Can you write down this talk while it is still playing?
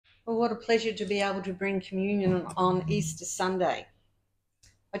Well, what a pleasure to be able to bring communion on Easter Sunday.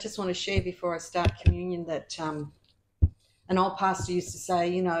 I just want to share before I start communion that an old pastor used to say,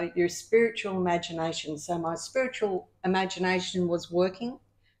 you know, your spiritual imagination. So my spiritual imagination was working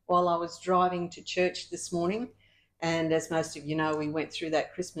while I was driving to church this morning. And as most of you know, we went through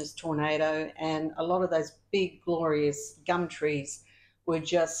that Christmas tornado, and a lot of those big, glorious gum trees were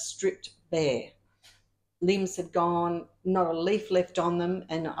just stripped bare. Limbs had gone, not a leaf left on them,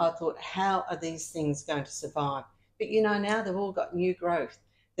 and I thought, how are these things going to survive? But you know, now they've all got new growth.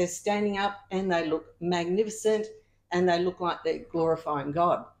 They're standing up and they look magnificent and they look like they're glorifying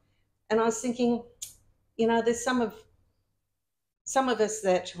God. And I was thinking, you know, there's some of us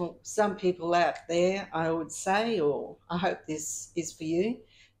that, well, some people out there, I would say, or I hope this is for you,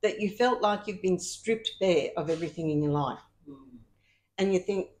 that you felt like you've been stripped bare of everything in your life. And you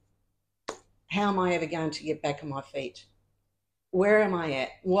think, how am I ever going to get back on my feet? Where am I at?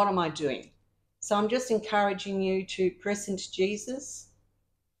 What am I doing? So I'm just encouraging you to press into Jesus,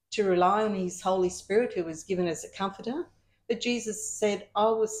 to rely on his Holy Spirit, who was given as a comforter. But Jesus said, I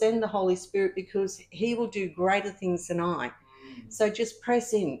will send the Holy Spirit because he will do greater things than I. So just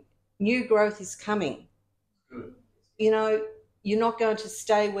press in. New growth is coming. Good. You know, you're not going to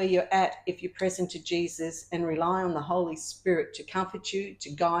stay where you're at if you press into Jesus and rely on the Holy Spirit to comfort you,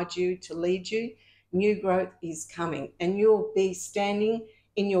 to guide you, to lead you. New growth is coming, and you'll be standing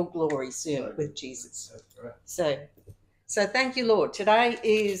in your glory soon with Jesus. That's right. So thank you, Lord. Today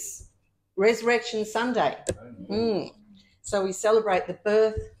is Resurrection Sunday. So we celebrate the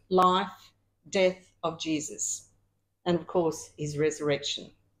birth, life, death of Jesus, and of course his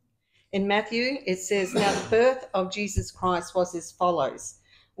resurrection. In Matthew, it says, now the birth of Jesus Christ was as follows.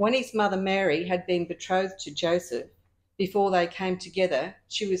 When his mother Mary had been betrothed to Joseph, before they came together,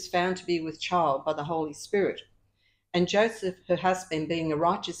 she was found to be with child by the Holy Spirit. And Joseph, her husband, being a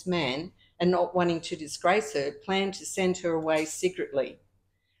righteous man and not wanting to disgrace her, planned to send her away secretly.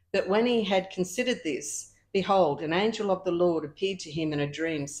 But when he had considered this, behold, an angel of the Lord appeared to him in a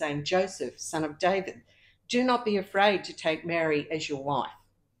dream, saying, Joseph, son of David, do not be afraid to take Mary as your wife.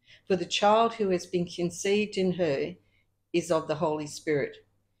 For the child who has been conceived in her is of the Holy Spirit.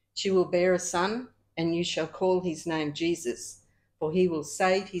 She will bear a son, and you shall call his name Jesus, for he will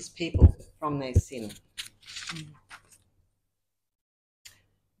save his people from their sin.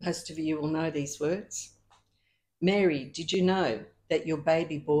 Most of you will know these words. Mary, did you know that your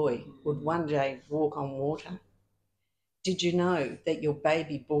baby boy would one day walk on water? Did you know that your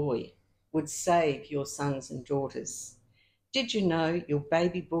baby boy would save your sons and daughters? Did you know your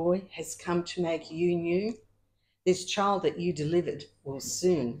baby boy has come to make you new? This child that you delivered will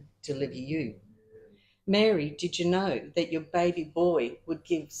soon deliver you. Mary, did you know that your baby boy would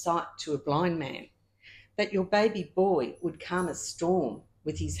give sight to a blind man? That your baby boy would calm a storm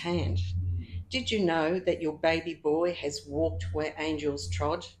with his hand? Did you know that your baby boy has walked where angels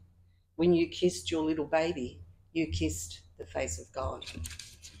trod? When you kissed your little baby, you kissed the face of God.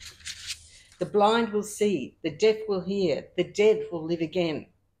 The blind will see, the deaf will hear, the dead will live again.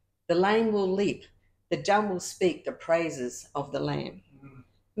 The lame will leap, the dumb will speak the praises of the Lamb.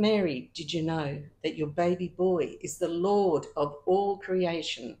 Mary, did you know that your baby boy is the Lord of all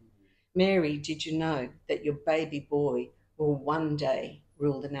creation? Mary, did you know that your baby boy will one day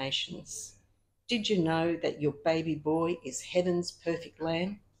rule the nations? Did you know that your baby boy is heaven's perfect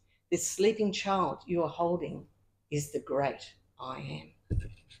Lamb? This sleeping child you are holding is the great I Am.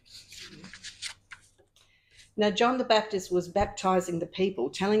 Now, John the Baptist was baptizing the people,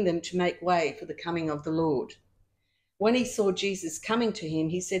 telling them to make way for the coming of the Lord. When he saw Jesus coming to him,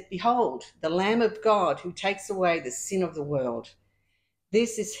 he said, behold, the Lamb of God who takes away the sin of the world.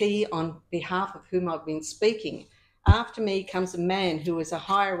 This is he on behalf of whom I've been speaking. After me comes a man who is a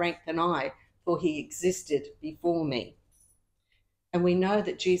higher rank than I, for he existed before me. And we know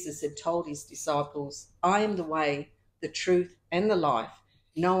that Jesus had told his disciples, I am the way, the truth, and the life.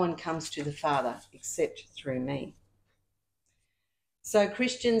 No one comes to the Father except through me. So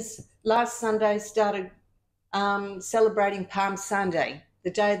Christians last Sunday started celebrating Palm Sunday,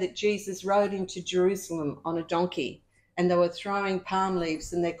 the day that Jesus rode into Jerusalem on a donkey, and they were throwing palm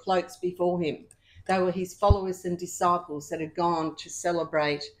leaves and their cloaks before him. They were his followers and disciples that had gone to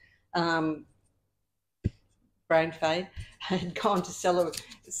celebrate, brain fade, had gone to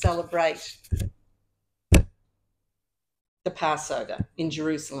celebrate the Passover in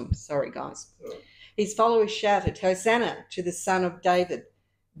Jerusalem. Sorry, guys. His followers shouted, Hosanna to the Son of David.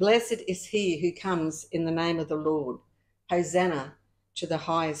 Blessed is he who comes in the name of the Lord. Hosanna to the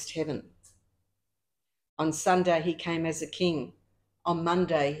highest heaven. On Sunday, he came as a king. On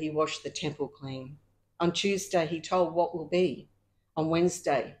Monday, he washed the temple clean. On Tuesday, he told what will be. On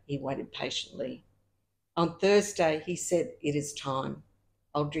Wednesday, he waited patiently. On Thursday, he said, "It is time.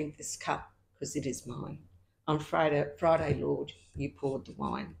 I'll drink this cup because it is mine." On Friday, Lord, you poured the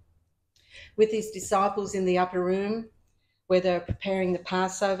wine. With his disciples in the upper room where they were preparing the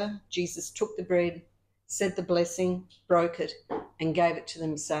Passover, Jesus took the bread, said the blessing, broke it, and gave it to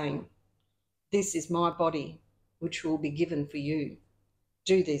them, saying, "This is my body, which will be given for you.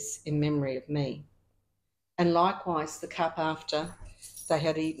 Do this in memory of me." And likewise the cup after they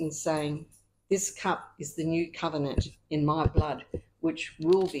had eaten, saying, "This cup is the new covenant in my blood, which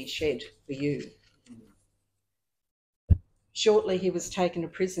will be shed for you." Shortly he was taken a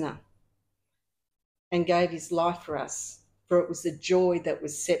prisoner and gave his life for us, for it was the joy that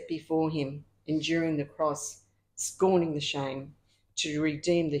was set before him, enduring the cross, scorning the shame, to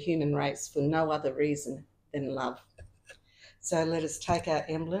redeem the human race for no other reason than love. So let us take our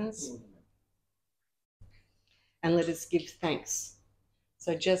emblems and let us give thanks.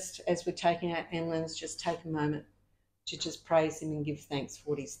 So just as we're taking our emblems, just take a moment to just praise him and give thanks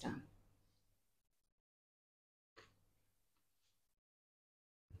for what he's done.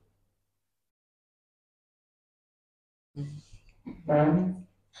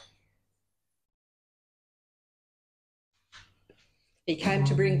 He came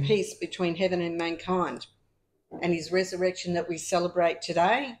to bring peace between heaven and mankind, and his resurrection that we celebrate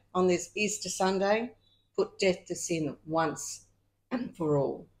today on this Easter Sunday put death to sin once and for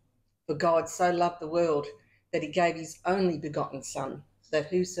all. For God so loved the world that he gave his only begotten Son, that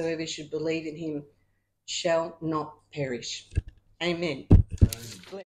whosoever should believe in him shall not perish. Amen.